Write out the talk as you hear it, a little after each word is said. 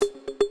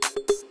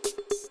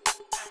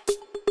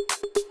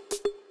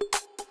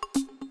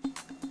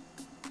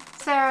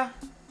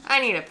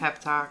need a pep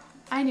talk.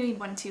 I need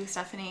one too,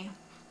 Stephanie.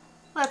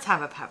 Let's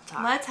have a pep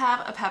talk. Let's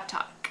have a pep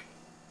talk.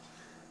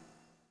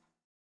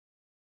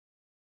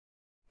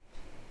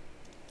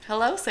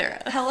 Hello,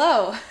 Sarah.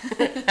 Hello.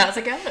 How's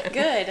it going?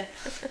 Good.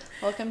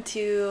 Welcome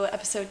to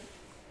episode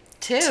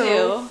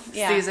Two.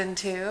 Yeah. Season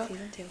 2.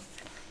 Season 2.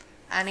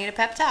 I need a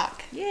pep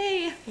talk.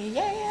 Yay.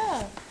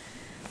 Yeah.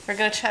 We're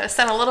going to try to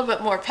sound a little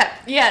bit more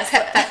pep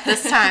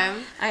this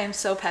time. I am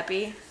so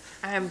peppy.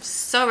 I am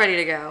so ready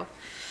to go.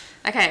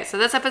 Okay, so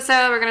this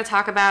episode we're going to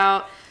talk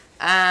about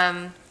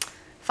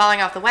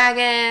falling off the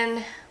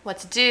wagon, what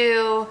to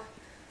do,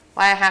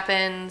 why it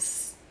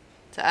happens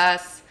to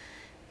us,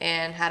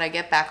 and how to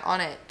get back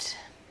on it.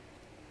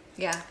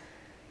 Yeah.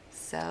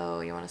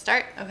 So, you want to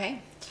start?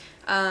 Okay.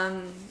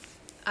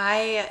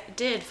 I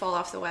did fall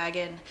off the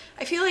wagon.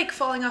 I feel like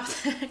falling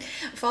off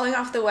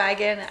the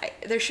wagon,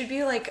 there should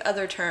be like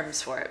other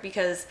terms for it,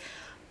 because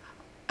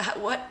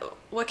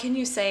what can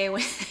you say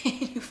when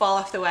you fall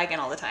off the wagon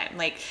all the time?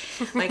 Like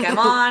I'm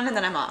on and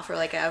then I'm off, or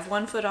like I have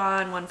one foot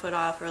on, one foot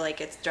off, or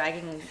like it's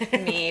dragging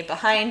me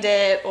behind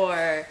it,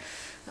 or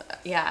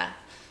yeah.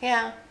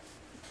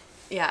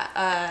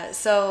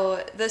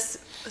 So this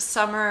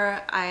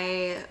summer,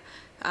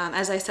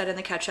 as I said in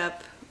the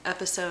catch-up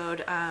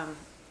episode,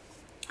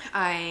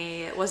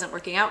 I wasn't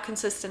working out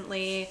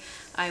consistently.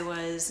 I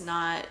was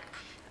not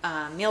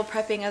meal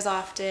prepping as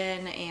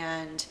often,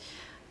 and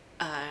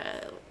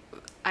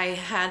I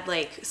had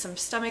like some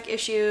stomach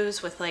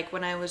issues with, like,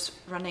 when I was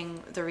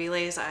running the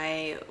relays,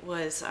 I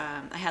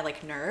had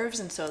like nerves,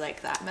 and so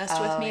like that messed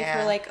with me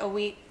for like a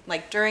week,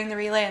 like during the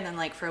relay, and then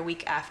like for a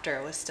week after,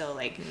 it was still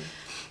like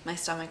my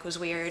stomach was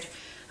weird.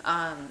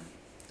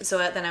 So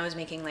then I was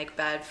making like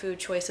bad food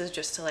choices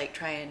just to like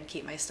try and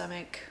keep my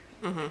stomach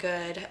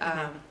good.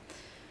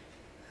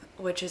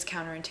 Which is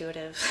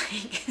counterintuitive.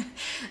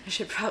 I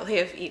should probably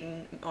have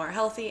eaten more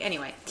healthy.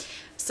 Anyway,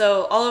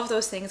 so all of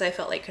those things I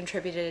felt like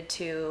contributed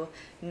to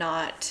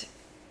not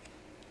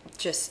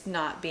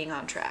being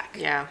on track.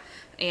 Yeah.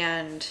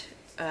 And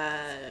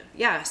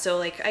so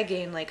like I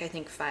gained like I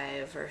think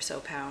 5 or so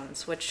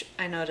pounds, which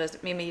I know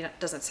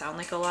doesn't sound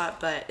like a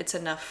lot, but it's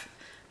enough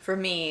for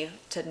me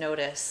to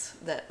notice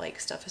that like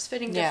stuff is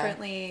fitting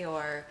differently,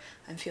 or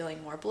I'm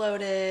feeling more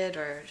bloated,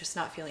 or just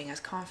not feeling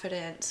as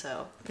confident.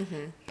 So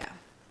yeah.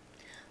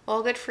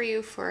 Well, good for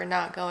you for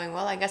not going,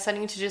 well, I guess I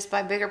need to just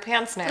buy bigger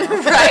pants now.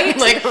 Right?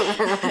 Like,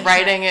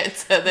 riding it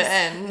to the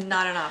end.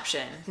 Not an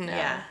option. No.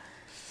 Yeah.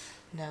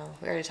 No,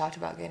 we already talked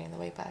about gaining the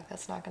weight back.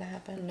 That's not going to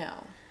happen.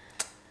 No.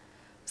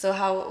 So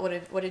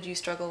what did you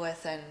struggle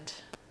with, and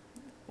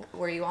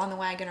were you on the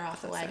wagon or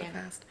off the wagon? So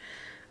fast.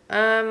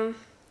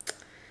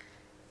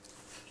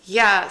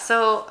 Yeah,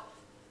 so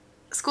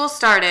school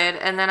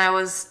started, and then I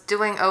was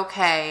doing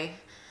okay.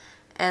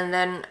 And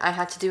then I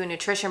had to do a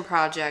nutrition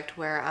project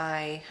where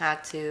I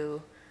had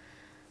to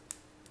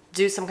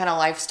do some kind of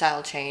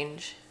lifestyle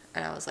change.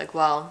 And I was like,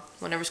 well,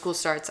 whenever school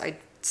starts, I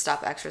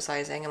stop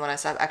exercising. And when I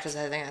stop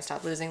exercising, I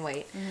stop losing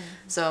weight.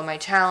 Mm-hmm. So my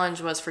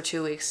challenge was for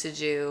 2 weeks to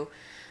do,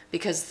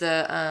 because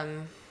the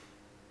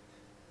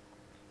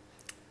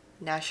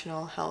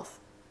National Health...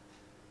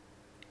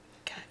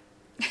 God,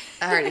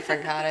 I already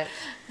forgot it.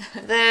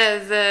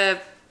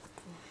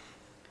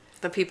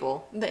 The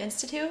people. The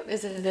institute?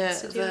 Is it an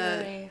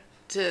institute?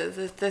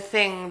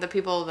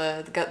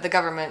 The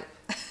government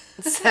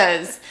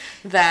says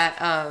that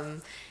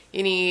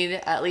you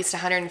need at least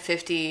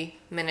 150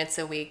 minutes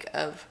a week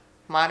of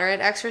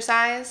moderate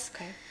exercise.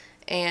 Okay.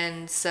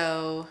 And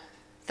so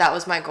that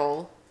was my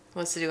goal,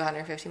 was to do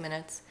 150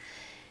 minutes.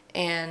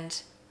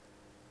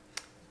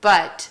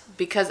 But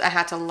because I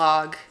had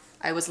to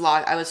I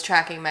was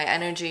tracking my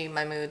energy,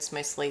 my moods,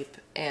 my sleep,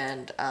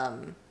 and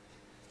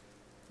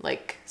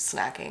like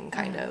snacking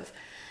kind of.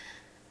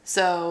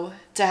 So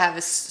to have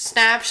a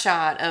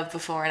snapshot of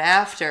before and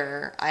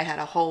after, I had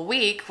a whole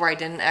week where I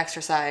didn't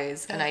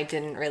exercise, and I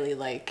didn't really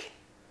like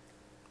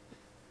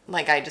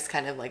I just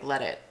kind of like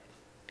let it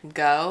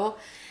go.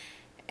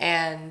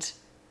 And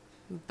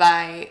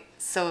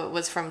so it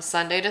was from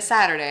Sunday to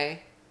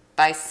Saturday.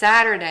 By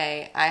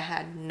Saturday, I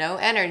had no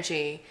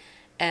energy,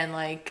 and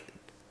like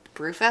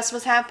Brewfest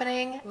was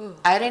happening. Ooh.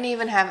 I didn't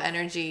even have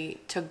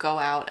energy to go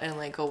out and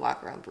like go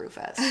walk around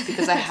Brewfest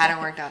because I hadn't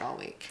worked out all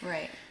week.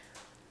 Right.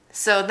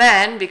 So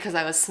then, because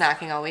I was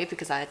snacking all week,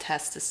 because I had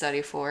tests to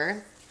study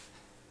for,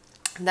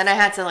 then I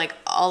had to like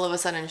all of a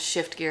sudden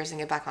shift gears and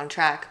get back on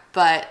track.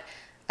 But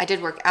I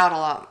did work out a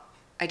lot.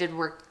 I did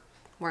work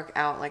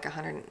out like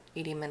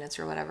 180 minutes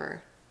or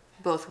whatever,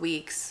 both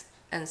weeks.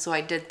 And so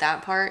I did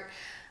that part.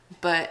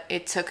 But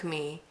it took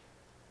me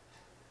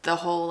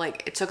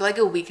it took like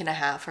a week and a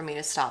half for me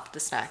to stop the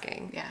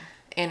snacking. Yeah.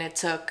 And it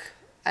took,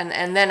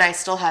 and then I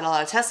still had a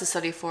lot of tests to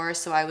study for,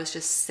 so I was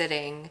just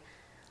sitting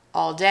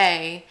all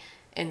day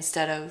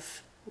instead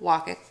of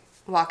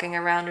walking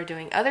around or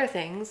doing other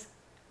things.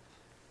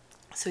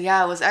 So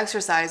yeah, I was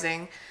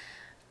exercising,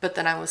 but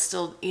then I was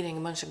still eating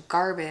a bunch of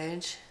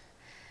garbage.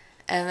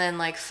 And then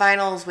like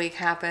finals week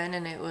happened,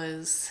 and it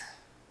was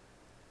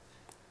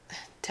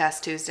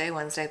test Tuesday,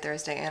 Wednesday,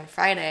 Thursday, and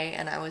Friday,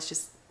 and I was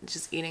just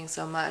just eating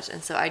so much.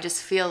 And so I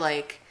just feel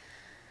like,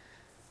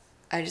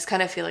 I just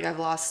kind of feel like I've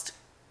lost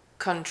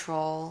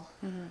control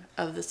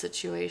of the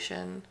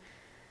situation.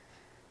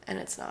 And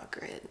it's not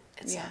great.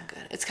 It's not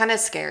good. It's kind of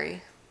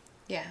scary.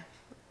 Yeah.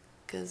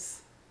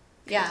 Because...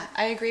 Yeah,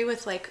 I agree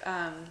with, like,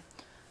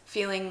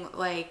 feeling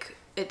like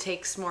it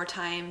takes more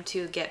time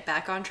to get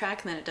back on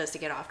track than it does to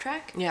get off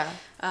track. Yeah.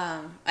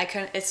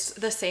 It's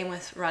the same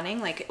with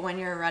running. Like, when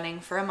you're running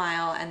for a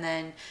mile and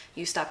then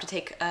you stop to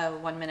take a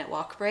 1 minute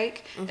walk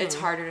break, it's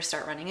harder to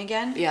start running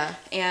again. Yeah.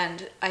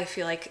 And I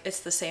feel like it's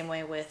the same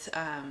way with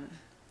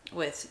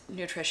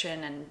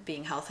nutrition and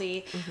being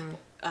healthy.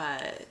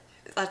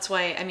 That's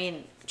why, I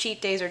mean, cheat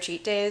days are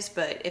cheat days,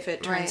 but if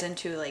it turns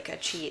into like a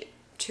cheat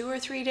 2 or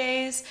 3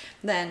 days,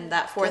 then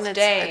that fourth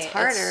day it's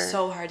harder. It's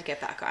so hard to get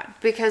back on,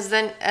 because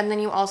then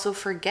you also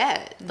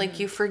forget, like,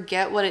 you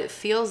forget what it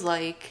feels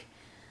like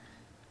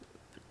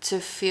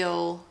to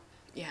feel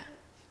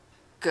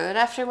good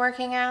after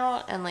working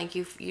out, and like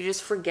you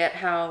just forget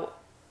how,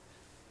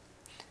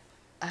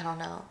 I don't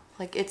know,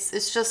 like it's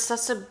just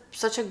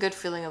such a good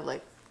feeling of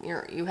like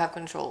you have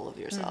control of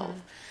yourself.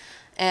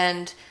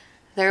 And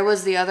there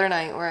was the other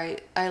night where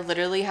I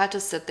literally had to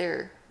sit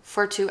there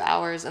for 2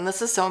 hours, and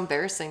this is so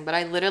embarrassing, but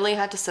I literally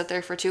had to sit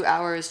there for 2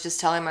 hours just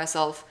telling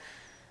myself,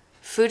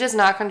 food does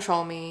not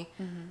control me.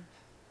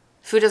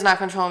 Food does not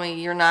control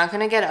me. You're not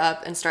going to get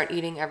up and start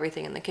eating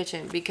everything in the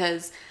kitchen,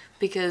 because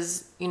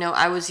you know,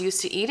 I was used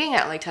to eating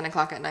at like 10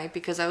 o'clock at night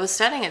because I was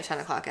studying at 10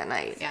 o'clock at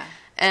night. Yeah.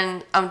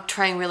 And I'm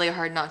trying really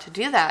hard not to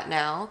do that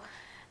now,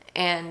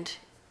 and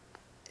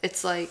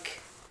it's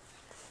like,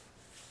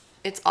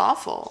 it's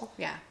awful.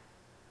 Yeah,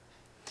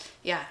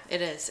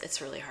 it is. It's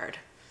really hard.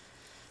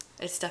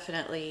 It's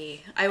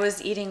definitely, I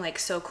was eating like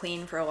so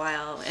clean for a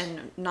while,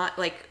 and not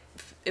like,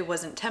 it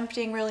wasn't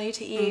tempting really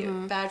to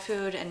eat bad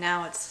food, and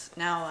now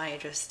I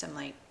just am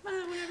like,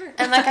 whatever.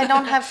 And like, I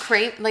don't have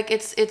like,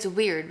 it's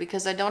weird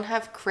because I don't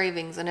have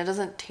cravings, and it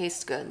doesn't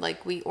taste good.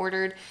 Like, we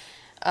ordered,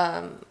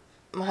 my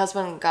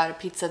husband got a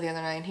pizza the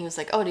other night, and he was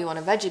like, oh, do you want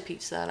a veggie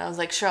pizza? And I was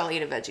like, sure, I'll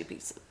eat a veggie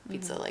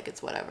pizza. Like,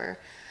 it's whatever.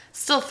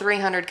 Still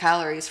 300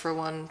 calories for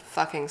one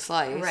fucking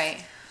slice.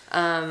 Right.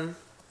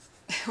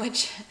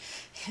 Which...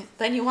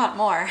 Then you want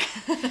more.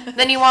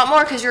 Then you want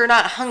more because you're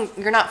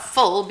not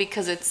full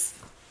because it's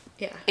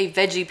a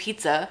veggie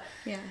pizza.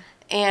 Yeah.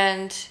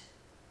 And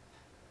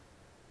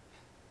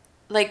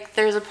like,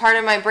 there's a part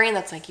of my brain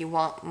that's like, you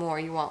want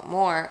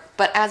more.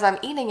 But as I'm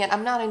eating it,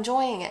 I'm not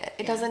enjoying it.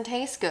 It doesn't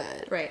taste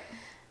good. Right.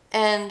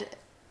 And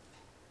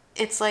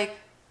it's like,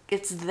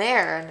 it's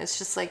there, and it's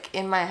just like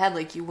in my head,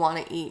 like, you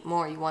want to eat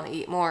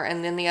more.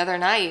 And then the other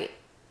night,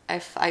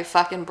 I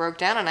fucking broke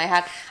down, and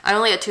I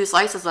only had 2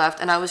 slices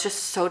left, and I was just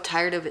so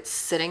tired of it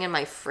sitting in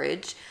my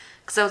fridge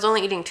because I was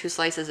only eating 2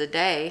 slices a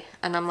day,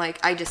 and I'm like,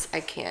 I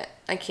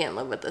can't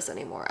live with this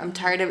anymore. I'm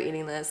tired of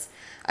eating this.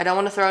 I don't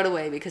want to throw it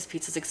away because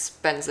pizza's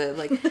expensive.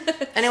 Like,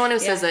 anyone who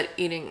says that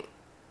eating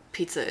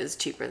pizza is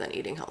cheaper than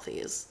eating healthy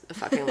is a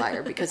fucking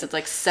liar, because it's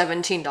like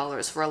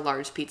 $17 for a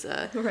large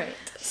pizza. Right.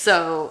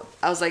 So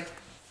I was like,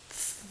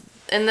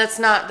 and that's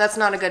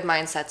not a good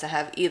mindset to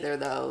have either,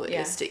 though,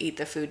 is to eat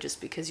the food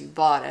just because you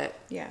bought it.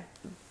 Yeah.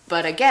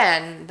 But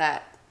again,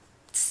 that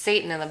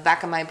Satan in the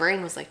back of my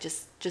brain was like,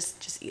 just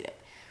eat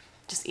it.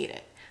 Just eat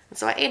it. And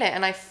so I ate it,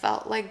 and I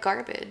felt like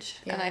garbage.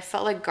 Yeah. And I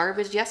felt like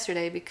garbage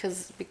yesterday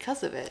because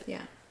of it.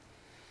 Yeah.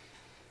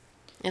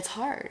 It's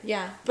hard.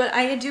 Yeah. But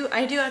I do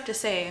have to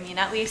say, I mean,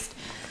 at least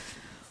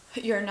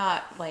you're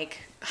not like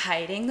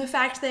hiding the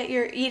fact that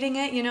you're eating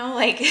it, you know,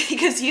 like,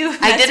 because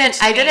I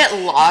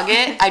didn't log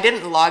it. I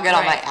didn't log it right.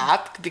 on my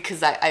app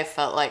because I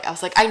felt like, I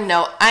was like, I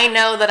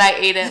know that I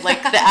ate it.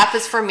 Like, the app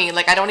is for me.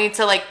 Like, I don't need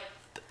to like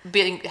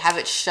have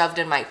it shoved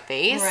in my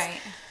face.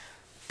 Right.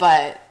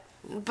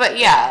 But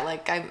yeah,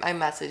 like, I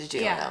messaged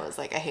you and I was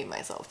like, I hate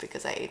myself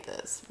because I ate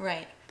this.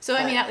 Right. So,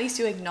 I mean, at least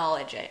you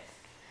acknowledge it,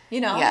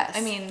 you know? Yes. I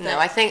mean, no,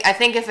 I think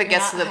if it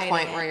gets to the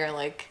point where you're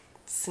like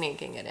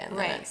sneaking it in,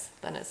 right.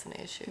 then it's an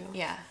issue.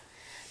 Yeah.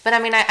 But I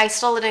mean, I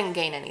still didn't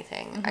gain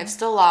anything. Mm-hmm. I've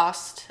still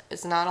lost.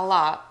 It's not a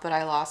lot, but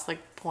I lost like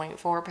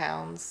 0.4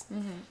 pounds,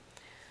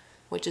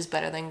 which is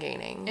better than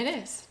gaining. It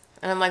is.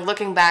 And I'm like,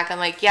 looking back, I'm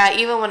like, yeah,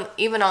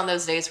 even on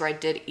those days where I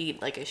did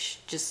eat, like,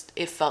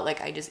 it felt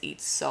like I just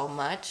eat so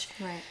much.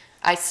 Right.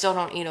 I still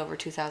don't eat over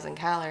 2,000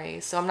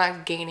 calories, so I'm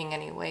not gaining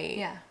any weight.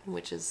 Yeah.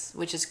 Which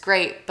is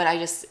great, but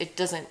it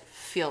doesn't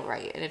feel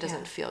right, and it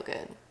doesn't feel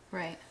good.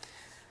 Right.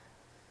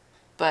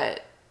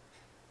 But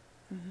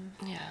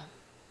yeah.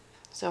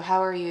 So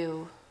how are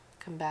you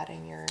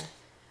combating your...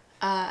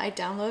 I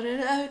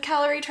downloaded a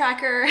calorie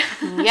tracker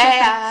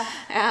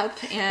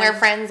app. And we're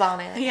friends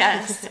on it.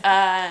 Yes.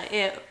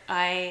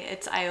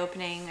 It's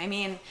eye-opening. I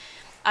mean,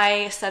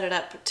 I set it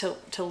up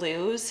to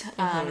lose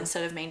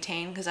instead of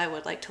maintain because I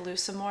would like to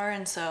lose some more.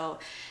 And so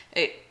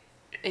I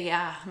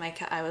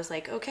was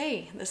like,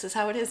 okay, this is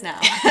how it is now.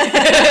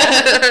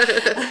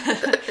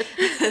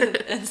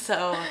 And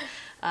so...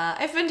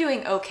 I've been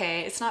doing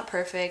okay. It's not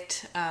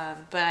perfect,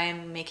 but I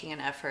am making an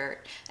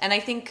effort. And I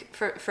think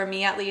for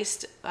me at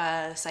least,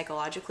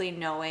 psychologically,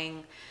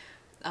 knowing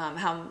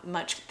how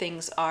much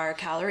things are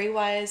calorie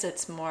wise.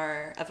 It's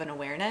more of an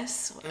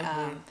awareness.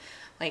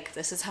 Like,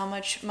 this is how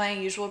much my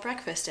usual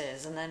breakfast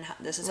is, and then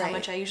this is how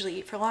much I usually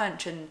eat for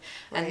lunch, and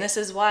this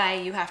is why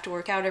you have to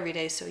work out every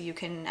day so you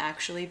can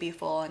actually be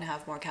full and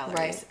have more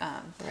calories.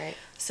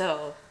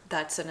 So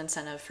that's an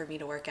incentive for me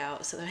to work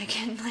out so that I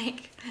can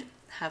like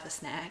have a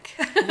snack.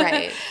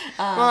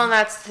 Well, and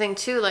that's the thing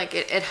too, like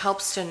it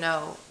helps to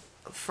know,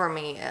 for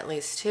me at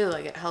least too,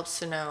 like it helps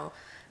to know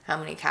how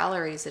many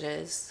calories it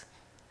is.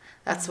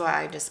 That's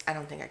why I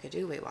don't think I could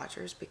do Weight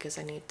Watchers, because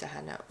I need to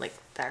know like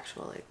the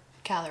actual like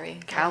calorie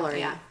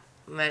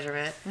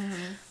measurement.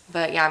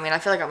 But yeah, I mean, I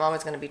feel like I'm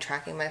always going to be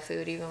tracking my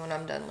food even when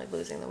I'm done like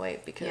losing the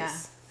weight,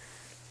 because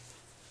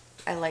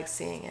I like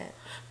seeing it.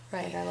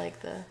 Like, I like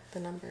the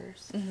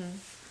numbers.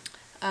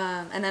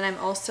 And then I'm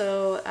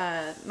also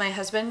my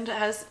husband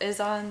is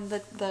on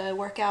the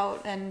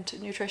workout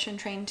and nutrition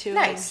train too.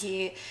 Nice. And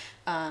he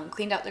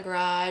cleaned out the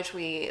garage.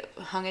 We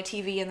hung a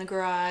TV in the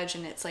garage,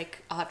 and it's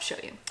like, I'll have to show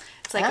you.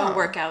 It's like a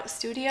workout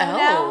studio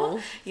now.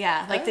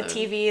 Yeah, like the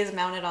TV is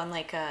mounted on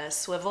like a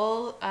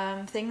swivel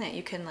thing that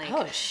you can like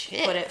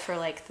put it for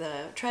like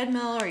the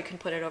treadmill, or you can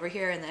put it over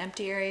here in the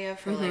empty area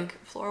for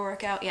like floor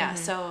workout. Yeah,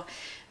 so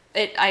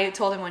I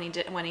told him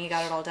when he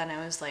got it all done,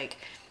 I was like,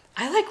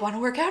 I like want to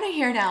work out in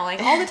here now, like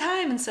all the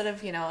time, instead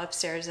of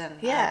upstairs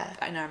and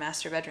in our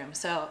master bedroom.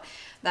 So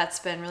that's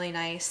been really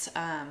nice.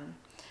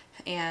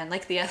 And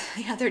like the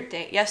other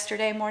day,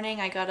 yesterday morning,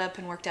 I got up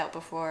and worked out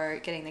before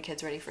getting the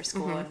kids ready for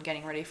school and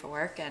getting ready for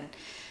work. And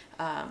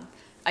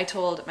I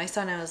told my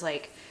son, I was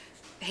like,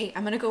 hey,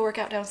 I'm going to go work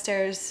out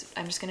downstairs.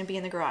 I'm just going to be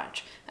in the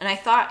garage. And I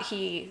thought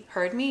he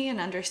heard me and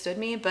understood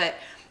me, but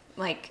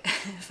like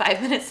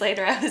 5 minutes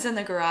later, I was in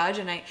the garage,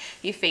 and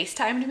he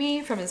FaceTimed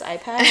me from his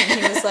iPad, and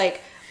he was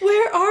like,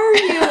 where are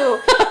you?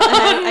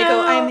 And I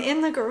go, I'm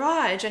in the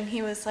garage. And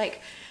he was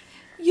like,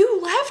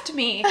 you left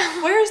me.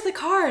 Where's the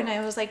car? And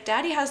I was like,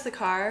 Daddy has the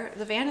car.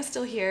 The van is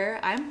still here.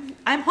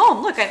 I'm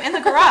home. Look, I'm in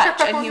the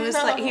garage. And he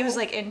was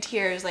like in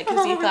tears, like,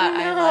 because he thought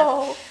I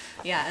left.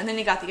 Yeah, and then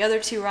he got the other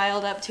two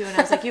riled up too, and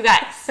I was like, you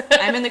guys,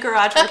 I'm in the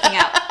garage working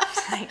out.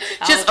 Like,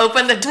 just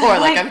open the door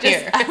like I'm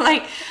here. I'm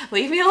like,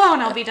 leave me alone.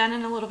 I'll be done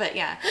in a little bit.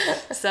 Yeah.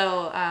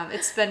 So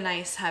it's been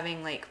nice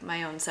having like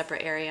my own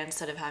separate area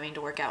instead of having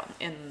to work out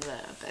in the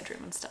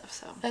bedroom and stuff.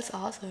 So that's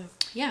awesome.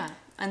 Yeah.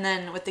 And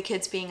then with the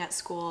kids being at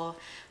school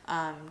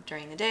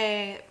during the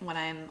day, when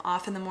I'm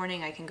off in the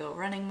morning, I can go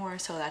running more.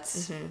 So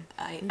that's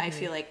I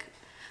feel like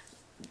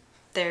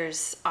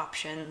there's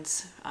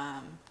options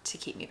to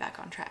keep me back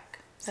on track.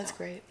 So, that's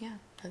great. Yeah.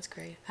 That's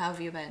great. How have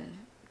you been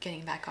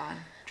getting back on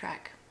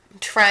track? I'm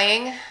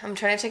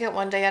trying to take it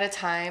one day at a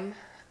time.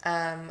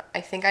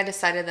 I think I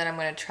decided that I'm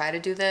going to try to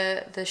do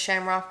the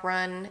Shamrock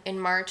run in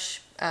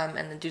March, and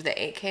then do the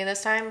 8K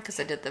this time, because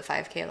I did the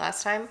 5K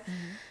last time.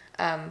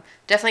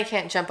 Definitely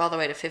can't jump all the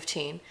way to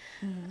 15.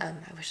 I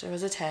wish there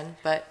was a 10,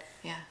 but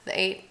the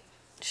 8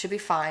 should be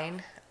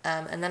fine.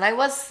 And then I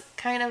was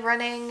kind of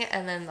running,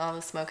 and then all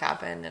the smoke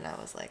happened, and I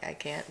was like, I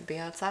can't be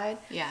outside.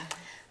 Yeah.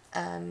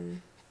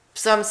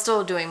 So I'm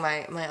still doing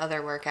my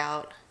other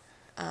workout,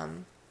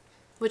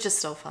 which is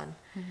still fun.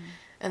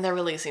 And they're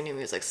releasing new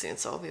music soon,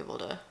 so I'll be able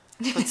to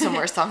put some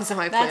more songs on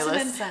my playlist. That's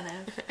an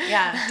incentive.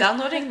 Yeah,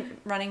 downloading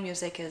running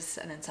music is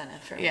an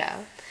incentive for me.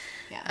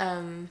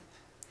 Yeah.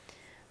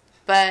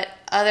 But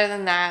other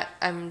than that,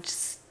 I'm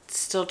just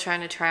still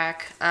trying to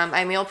track.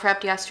 I meal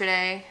prepped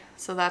yesterday,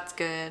 so that's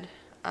good.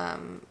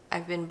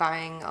 I've been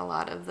buying a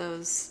lot of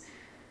those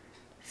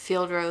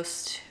field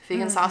roast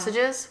vegan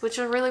sausages, which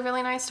are really,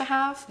 really nice to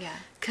have. Yeah.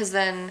 Because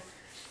then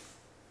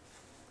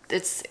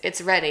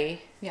it's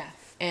ready. Yeah.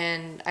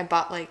 And I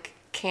bought like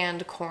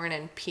canned corn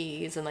and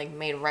peas and like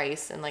made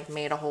rice and like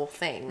made a whole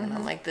thing. And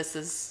I'm like, this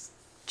is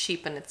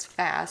cheap and it's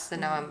fast.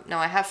 And now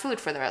I have food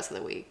for the rest of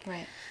the week.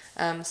 Right.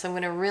 So I'm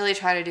going to really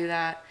try to do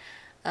that.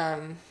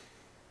 Now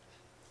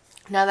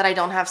that I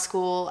don't have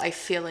school, I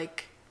feel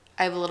like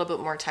I have a little bit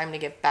more time to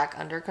get back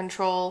under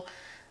control.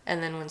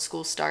 And then when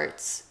school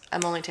starts,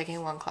 I'm only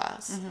taking one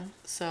class.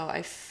 So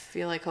I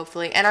feel like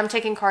hopefully, and I'm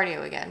taking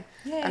cardio again.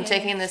 I'm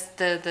taking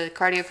the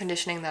cardio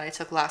conditioning that I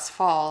took last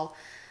fall.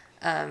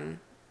 I'm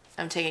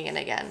taking it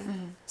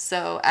again.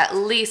 So at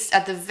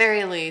the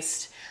very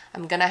least,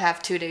 I'm going to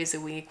have 2 days a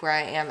week where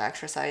I am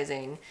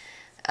exercising.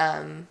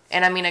 And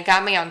I mean, it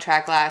got me on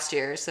track last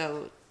year,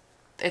 so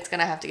it's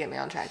going to have to get me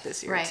on track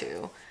this year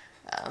too.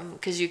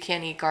 Because you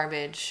can't eat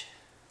garbage.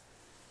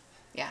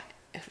 Yeah.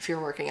 If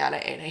you're working out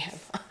at 8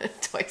 a.m.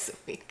 twice a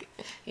week.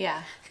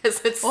 Yeah.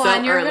 Because it's so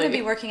and you're early. going to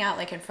be working out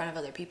like in front of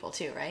other people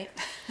too, right?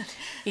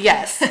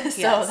 Yes.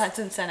 So that's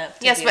incentive.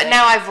 Yes, but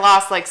now I've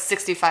lost like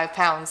 65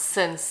 pounds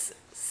since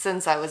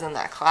I was in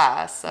that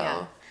class,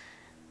 so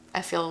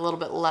I feel a little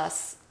bit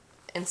less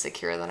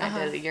insecure than I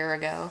did a year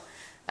ago.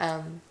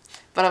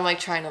 But I'm like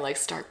trying to like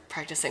start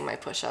practicing my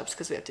push-ups,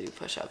 because we have to do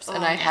push-ups,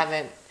 and I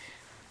haven't.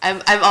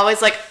 I'm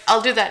always like,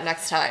 I'll do that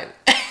next time.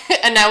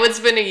 And now it's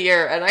been a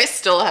year and I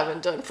still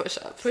haven't done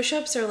push-ups.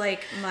 Push-ups are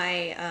like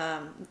my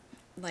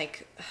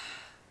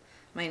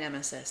my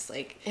nemesis.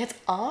 Like, it's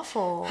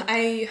awful.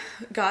 I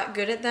got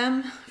good at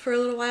them for a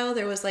little while.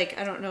 There was like,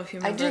 I don't know if you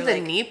remember. I do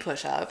the knee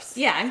push-ups.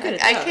 Yeah, I'm good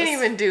at those. I can't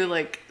even do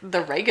like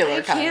the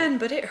regular kind. I can,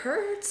 but it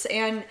hurts.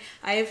 And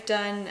I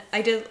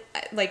did,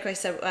 like I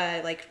said,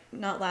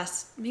 not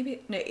last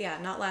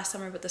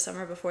summer, but the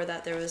summer before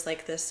that, there was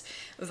like this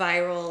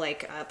viral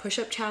like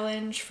push-up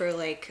challenge for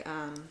like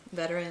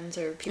veterans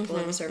or people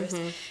in the service.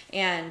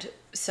 And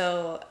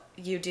so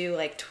you do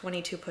like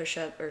 22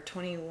 push-up or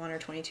 21 or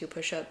 22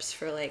 push-ups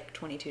for like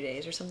 22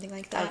 days or something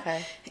like that.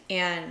 Okay.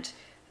 And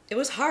it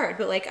was hard,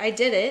 but like I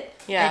did it.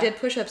 Yeah. I did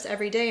push-ups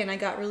every day and I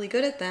got really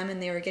good at them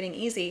and they were getting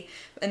easy.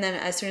 And then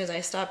as soon as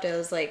I stopped, I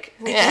was like,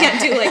 I can't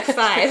do like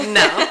 5.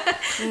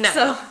 No.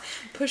 So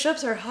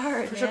push-ups are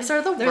hard. Push-ups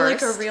are the worst. They're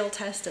like a real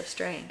test of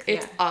strength.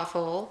 It's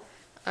awful.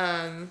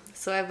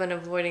 So I've been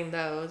avoiding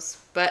those.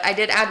 But I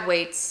did add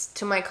weights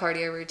to my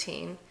cardio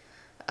routine.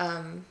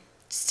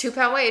 It's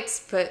 2-pound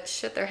weights, but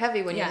shit, they're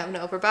heavy when you have no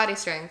upper body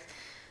strength.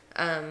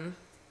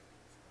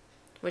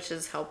 Which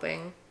is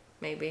helping,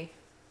 maybe.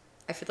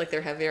 I feel like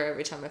they're heavier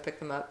every time I pick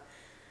them up.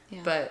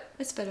 Yeah. But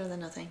it's better than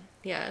nothing.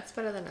 Yeah, it's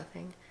better than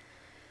nothing.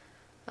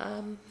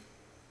 I'm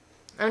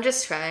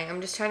just trying.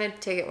 I'm just trying to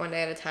take it one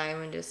day at a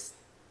time and just,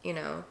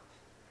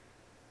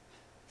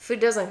 food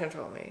doesn't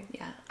control me.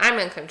 Yeah. I'm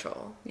in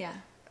control. Yeah.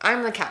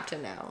 I'm the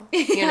captain now.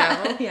 You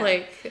know? Yeah.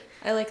 Like,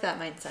 I like that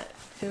mindset.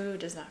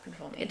 Food does not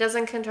control me. It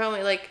doesn't control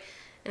me. Like,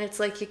 and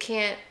it's like you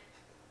can't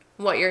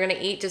you're gonna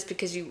eat just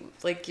because you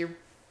like your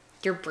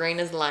brain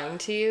is lying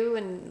to you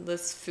and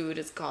this food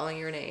is calling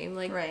your name.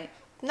 Like, right.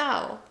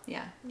 No.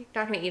 Yeah. You're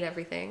not gonna eat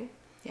everything.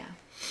 Yeah.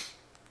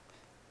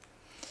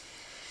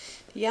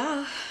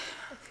 Yeah.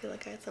 I feel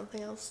like I had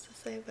something else to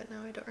say, but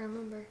now I don't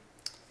remember.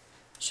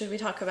 Should we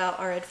talk about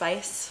our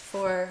advice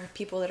for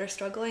people that are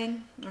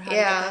struggling or how to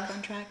get back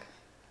on track?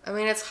 I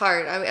mean, it's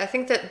hard. I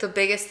think that the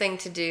biggest thing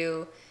to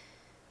do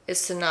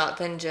is to not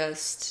then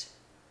just...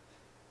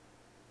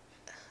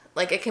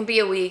 Like, it can be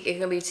a week, it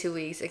can be 2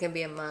 weeks, it can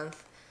be a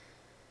month.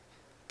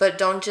 But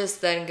don't just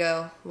then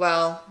go,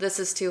 well, this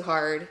is too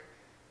hard.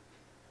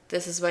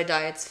 This is why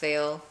diets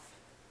fail.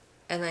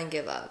 And then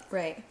give up.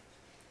 Right.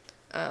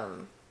 I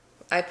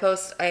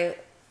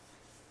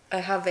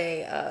have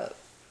a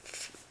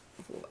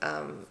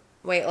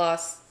weight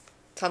loss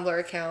Tumblr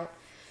account.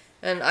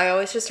 And I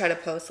always just try to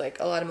post like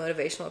a lot of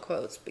motivational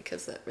quotes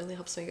because that really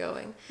helps me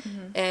going.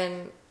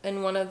 Mm-hmm.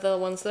 And one of the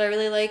ones that I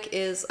really like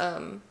is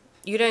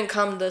you didn't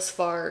come this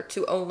far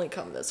to only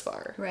come this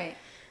far. Right.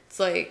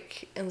 It's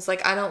like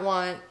I don't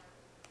want.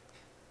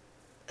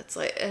 It's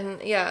like,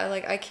 and yeah,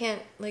 like I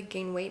can't like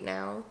gain weight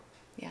now.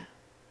 Yeah.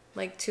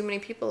 Like too many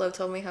people have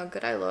told me how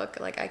good I look.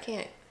 Like I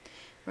can't.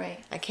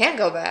 Right. I can't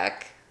go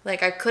back.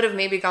 Like I could have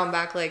maybe gone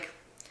back like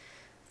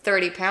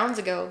 30 pounds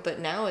ago, but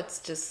now it's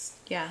just.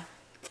 Yeah.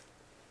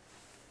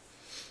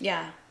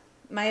 Yeah.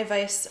 My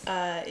advice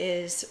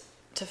is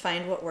to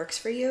find what works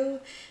for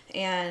you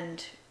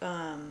and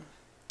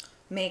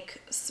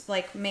make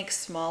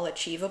small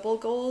achievable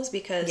goals,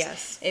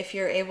 because if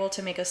you're able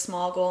to make a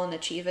small goal and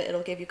achieve it,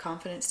 it'll give you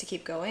confidence to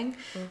keep going.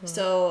 Mm-hmm.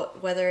 So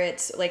whether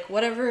it's like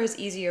whatever is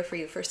easier for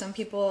you, for some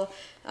people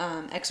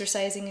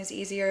exercising is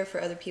easier, for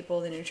other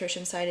people the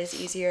nutrition side is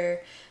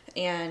easier,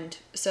 and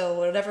so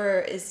whatever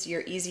is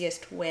your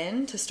easiest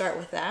win, to start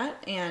with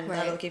that, and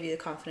that'll give you the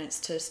confidence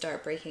to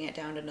start breaking it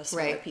down into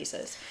smaller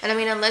pieces. And I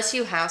mean, unless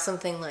you have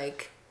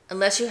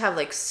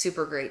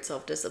super great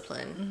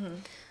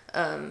self-discipline,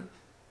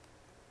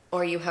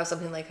 or you have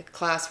something like a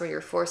class where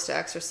you're forced to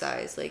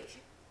exercise,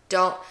 like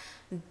don't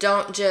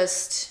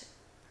just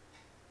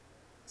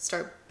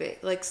start big,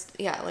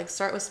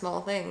 start with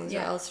small things, or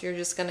else you're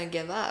just gonna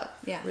give up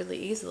really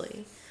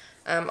easily.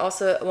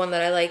 Also, one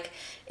that I like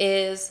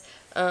is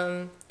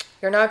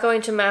you're not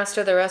going to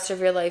master the rest of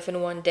your life in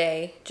one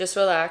day. Just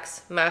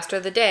relax, master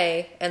the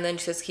day, and then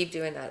just keep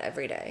doing that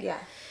every day. Yeah.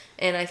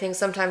 And I think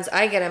sometimes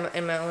I get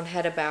in my own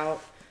head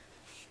about,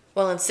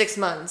 well, in 6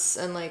 months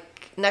and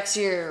like next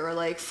year or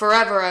like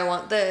forever I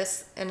want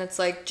this, and it's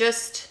like,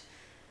 just,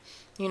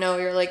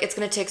 you're like, it's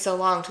gonna take so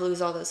long to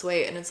lose all this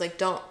weight, and it's like,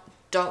 don't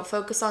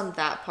focus on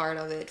that part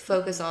of it.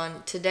 Focus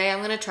on today.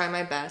 I'm gonna try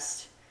my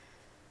best.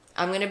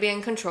 I'm gonna be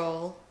in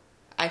control.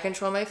 I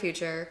control my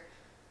future.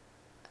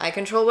 I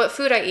control what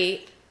food I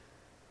eat,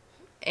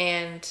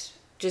 and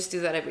just do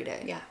that every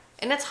day. Yeah.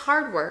 And it's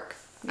hard work.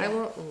 I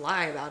won't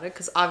lie about it,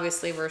 because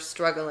obviously we're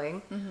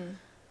struggling. Mm-hmm.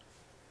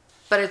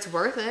 But it's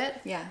worth it.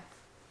 Yeah.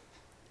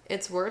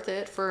 It's worth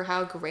it for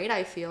how great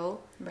I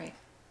feel. Right.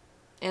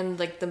 And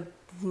like the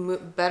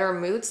better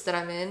moods that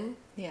I'm in.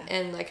 Yeah.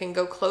 And I can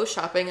go clothes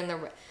shopping in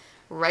the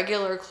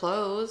regular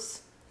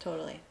clothes.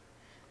 Totally.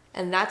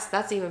 And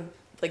that's even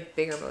like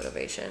bigger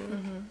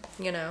motivation.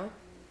 Mm-hmm.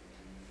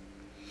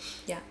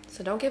 Yeah.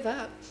 So don't give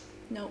up.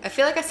 No. I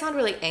feel like I sound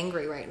really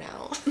angry right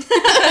now.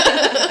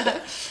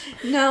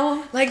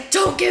 No. Like,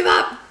 don't give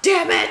up,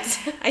 damn it!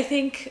 I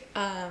think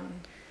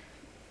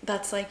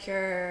that's like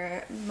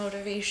your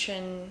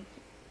motivation,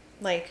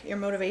 like your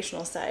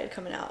motivational side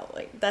coming out.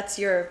 Like that's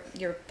your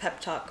pep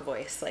talk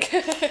voice. Like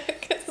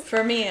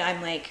for me,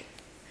 I'm like,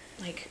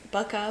 like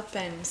buck up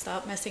and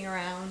stop messing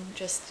around.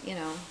 Just,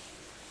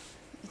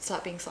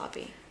 stop being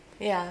sloppy.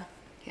 Yeah.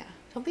 Yeah.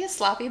 Don't be a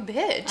sloppy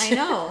bitch. I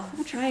know.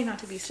 I'm trying not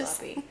to be Just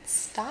sloppy.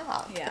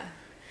 stop. Yeah.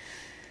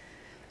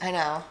 I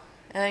know.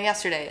 And then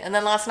yesterday, and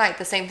then last night,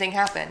 the same thing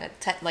happened at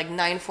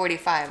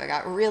 9:45. I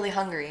got really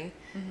hungry,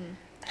 and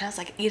I was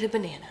like, "Eat a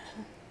banana."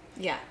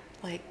 Yeah.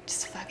 Like,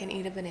 just fucking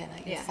eat a banana.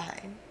 You're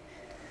fine.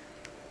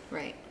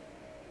 Right.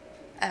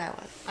 And I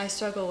was. I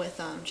struggle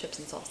with chips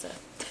and salsa.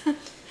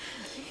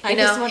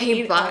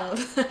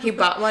 He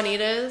bought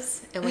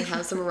Juanita's, and we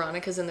have some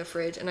Veronicas in the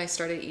fridge, and I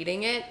started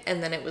eating it,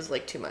 and then it was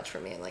like too much for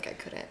me, and like I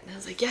couldn't. And I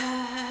was like,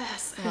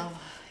 yes,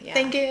 Yeah.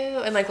 thank you.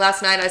 And like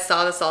last night, I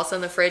saw the salsa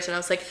in the fridge, and I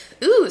was like,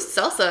 ooh,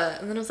 salsa.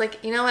 And then I was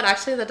like, you know what?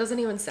 Actually, that doesn't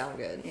even sound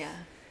good. Yeah.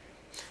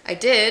 I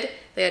did.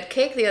 They had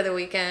cake the other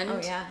weekend. Oh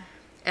yeah.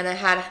 And I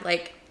had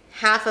like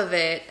half of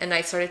it, and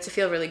I started to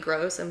feel really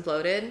gross and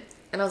bloated,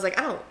 and I was like,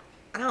 I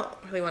don't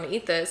really want to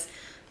eat this,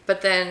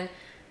 but then.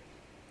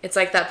 It's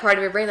like that part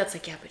of your brain that's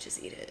like, yeah, but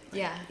just eat it.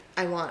 Like, Yeah.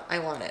 I want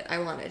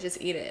it. Just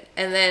eat it.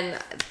 And then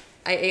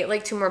I ate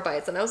like 2 more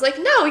bites, and I was like,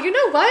 no, you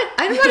know what?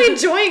 I'm not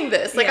enjoying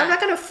this. Like, I'm not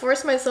going to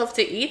force myself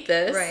to eat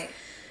this. Right.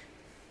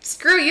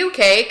 Screw you,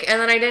 cake. And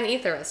then I didn't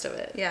eat the rest of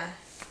it. Yeah.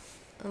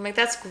 I'm like,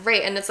 that's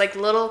great. And it's like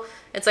little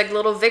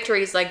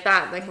victories like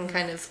that can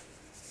kind of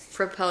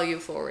propel you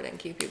forward and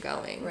keep you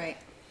going. Right.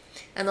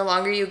 And the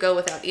longer you go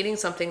without eating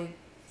something,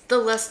 the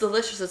less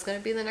delicious it's going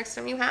to be the next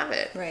time you have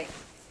it. Right.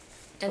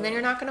 And then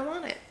you're not going to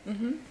want it.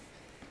 Mm-hmm.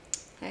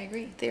 I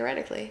agree.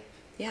 Theoretically.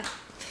 Yeah.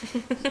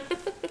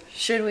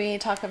 Should we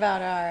talk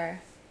about our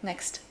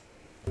next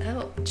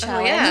challenge? Oh,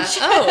 yeah.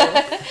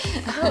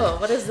 Oh,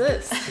 what is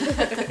this?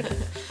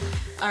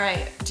 All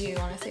right. Do you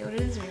want to say what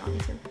it is, or you want me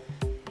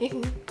to? You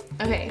can.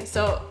 Okay,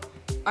 so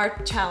our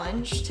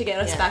challenge to get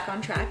us back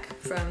on track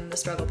from the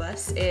struggle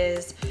bus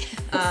is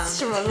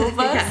struggle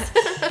bus.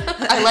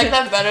 I like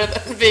that better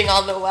than being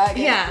on the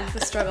wagon. Yeah,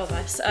 the struggle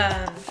bus.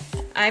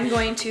 I'm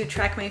going to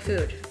track my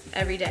food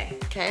every day.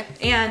 Okay.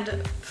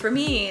 And for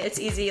me, it's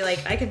easy.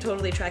 Like, I can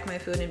totally track my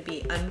food and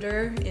be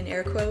under, in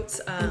air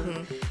quotes,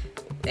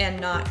 and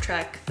not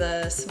track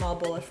the small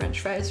bowl of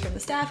French fries from the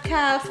staff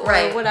calf or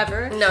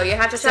whatever. No, you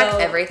have to track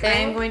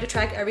everything. I'm going to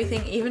track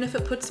everything, even if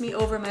it puts me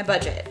over my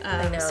budget.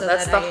 I know. So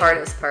that's the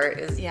hardest part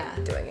is doing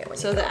it when you go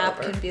So the app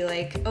over. can be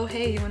like, oh,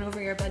 hey, you went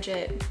over your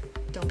budget.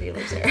 Don't be a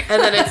loser.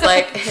 And then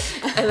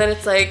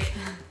it's like,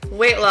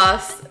 weight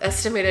loss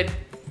estimated.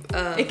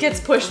 It gets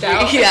pushed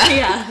out. Yeah.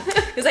 Yeah.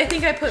 Because I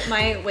think I put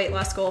my weight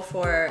loss goal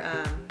for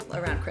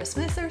around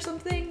Christmas or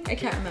something. I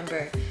can't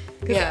remember.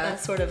 Yeah.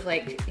 That's sort of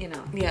like,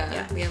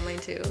 Yeah, mine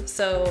too.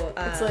 So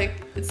it's like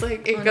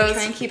it I'm goes.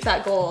 try and keep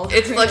that goal.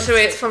 It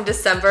fluctuates from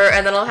December,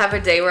 and then I'll have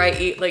a day where I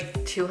eat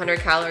like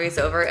 200 calories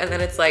over, and then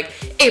it's like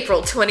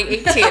April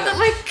 2018. I'm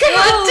like,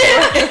 God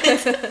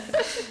damn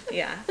it!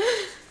 Yeah.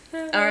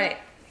 All right.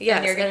 Yes,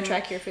 and you're gonna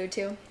track your food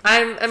too? I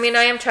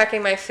am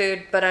tracking my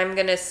food, but I'm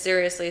gonna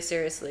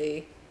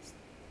seriously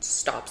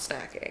stop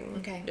snacking.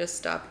 Okay. Just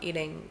stop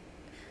eating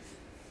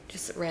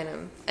just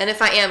random. And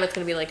if I am, it's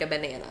gonna be like a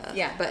banana.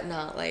 Yeah. But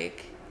not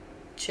like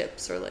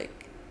chips or like,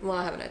 well,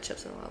 I haven't had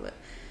chips in a while, but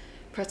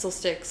pretzel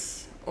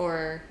sticks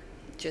or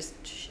just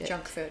shit.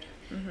 Junk food.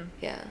 Mm-hmm.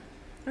 Yeah.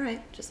 All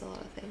right. Just a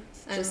lot of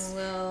things. And just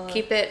we'll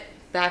keep it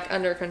back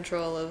under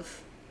control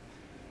of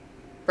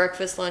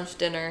breakfast, lunch,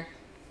 dinner,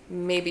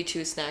 maybe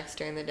 2 snacks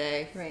during the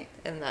day. Right.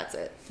 And that's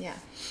it. Yeah.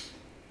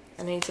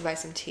 And I need to buy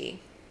some tea.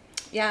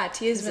 Yeah,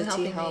 tea has been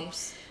helping me.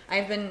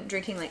 I've been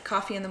drinking like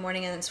coffee in the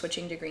morning and then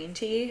switching to green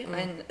tea,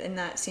 and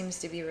that seems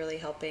to be really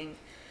helping.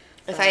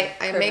 If I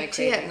make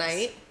tea at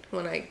night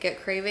when I get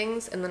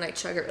cravings, and then I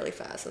chug it really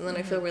fast, and then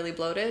I feel really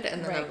bloated,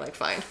 and then I'm like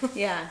fine.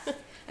 Yeah,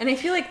 and I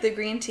feel like the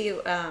green tea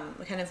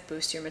kind of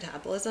boosts your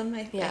metabolism.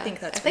 I think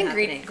that's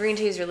green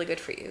tea is really good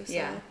for you. So.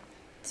 Yeah,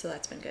 so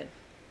that's been good.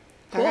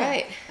 Cool. All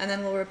right, and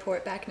then we'll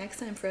report back next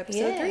time for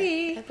episode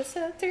 3.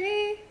 Episode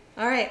 3.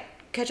 All right,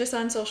 catch us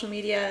on social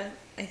media.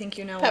 I think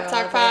you know Pep where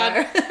Talk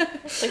all Pod.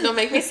 Like, don't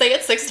make me say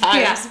it 6 times.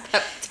 Yeah.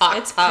 Pep Talk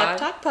It's Pod. Pep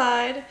Talk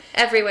Pod.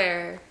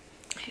 Everywhere.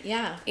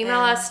 Yeah.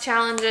 Email us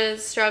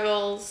challenges,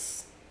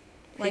 struggles.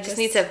 We just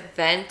need to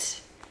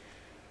vent.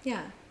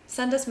 Yeah.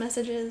 Send us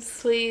messages.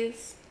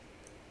 Please.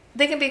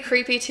 They can be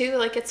creepy too.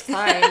 Like, it's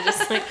fine.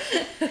 Just like,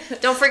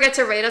 don't forget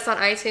to rate us on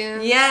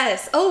iTunes.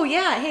 Yes. Oh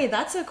yeah. Hey,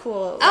 that's a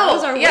cool. That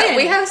was our win.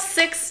 We have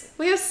 6.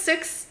 We have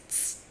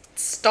 6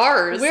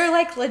 stars. We're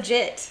like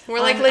legit.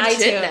 We're like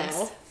legit iTunes.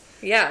 now.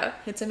 Yeah.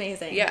 It's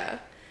amazing. Yeah.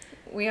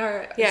 We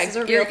are. Yeah. This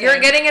is a you're real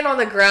thing. getting it on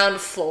the ground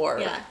floor.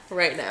 Yeah.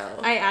 Right now.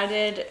 I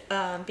added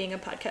being a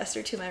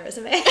podcaster to my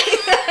resume.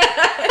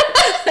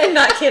 I'm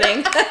not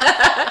kidding.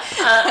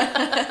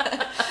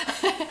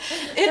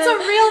 It's a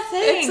real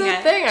thing. It's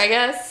a thing, I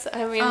guess.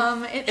 I mean,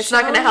 it's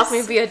not going to help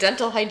me be a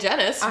dental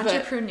hygienist.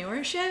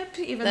 Entrepreneurship,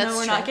 even though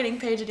we're not getting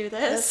paid to do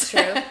this.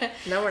 That's true.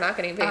 No, we're not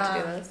getting paid to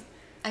do this.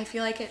 I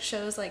feel like it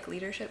shows like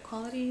leadership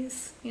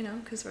qualities,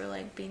 because we're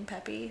like being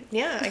peppy.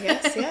 Yeah, I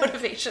guess. Yeah.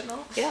 Motivational.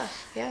 Yeah.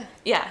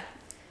 Yeah.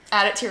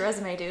 Add it to your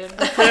resume, dude.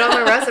 Put it on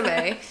my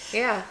resume.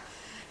 Yeah.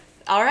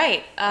 All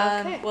right.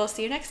 Okay. We'll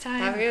see you next time.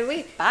 Have a good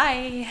week.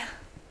 Bye.